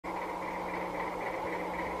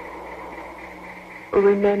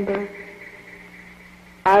people remember,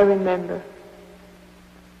 I remember.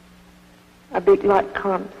 A big light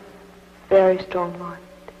comes, very strong light.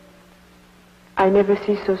 I never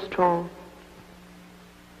see so strong.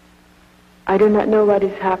 I do not know what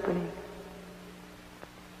is happening.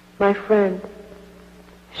 My friend,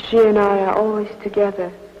 she and I are always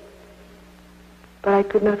together, but I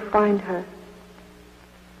could not find her.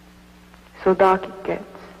 So dark it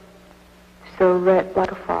gets, so red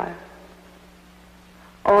like a fire.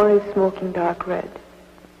 All is smoking dark red.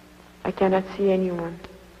 I cannot see anyone.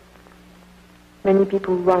 Many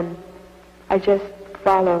people run. I just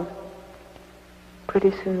follow.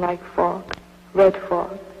 Pretty soon like fog, red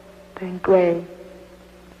fog, then gray,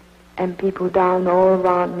 and people down all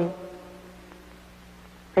around me.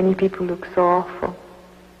 Many people look so awful.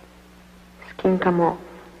 Skin come off,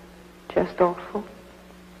 just awful.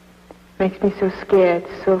 Makes me so scared,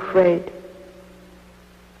 so afraid.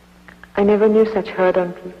 I never knew such hurt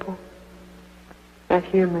on people. Not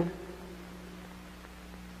human.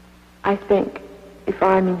 I think if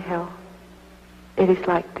I'm in hell, it is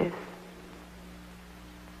like this.